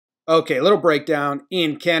Okay, little breakdown.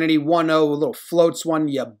 Ian Kennedy, 1-0, a little floats one,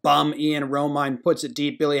 you bum. Ian Romine puts it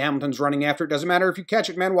deep. Billy Hamilton's running after it. Doesn't matter if you catch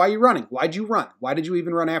it, man. Why are you running? Why'd you run? Why did you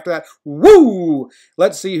even run after that? Woo!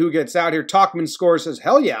 Let's see who gets out here. Talkman scores, says,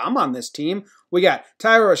 hell yeah, I'm on this team. We got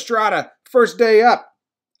Tyro Estrada, first day up.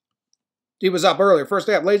 He was up earlier. First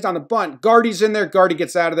day up, lays down the bunt. Guardy's in there. Guardy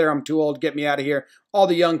gets out of there. I'm too old. Get me out of here. All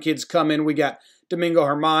the young kids come in. We got Domingo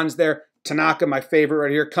Germán's there. Tanaka, my favorite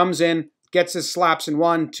right here, comes in. Gets his slaps in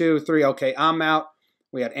 1, 2, 3. Okay, I'm out.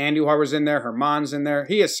 We had Andy Harper's in there. Germán's in there.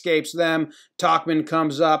 He escapes them. Talkman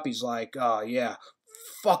comes up. He's like, oh, yeah.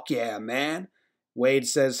 Fuck yeah, man. Wade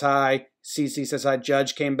says hi. CC says hi.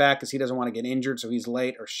 Judge came back because he doesn't want to get injured, so he's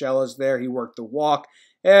late. Urshela's there. He worked the walk.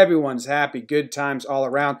 Everyone's happy. Good times all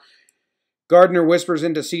around. Gardner whispers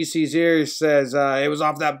into CC's ear. He says, it was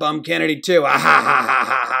off that bum Kennedy, too. Ah, ha, ha, ha,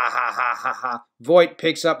 ha, ha, ha, ha, ha. Voit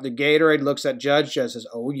picks up the Gatorade, looks at Judge. Judge says,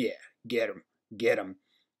 oh, yeah. Get him. Get him.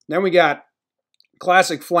 Then we got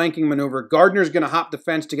classic flanking maneuver. Gardner's going to hop the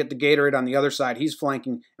fence to get the Gatorade on the other side. He's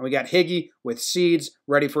flanking. And we got Higgy with seeds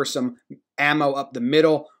ready for some ammo up the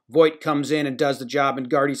middle. Voit comes in and does the job. And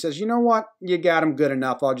Gardy says, you know what? You got him good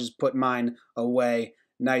enough. I'll just put mine away.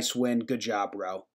 Nice win. Good job, bro.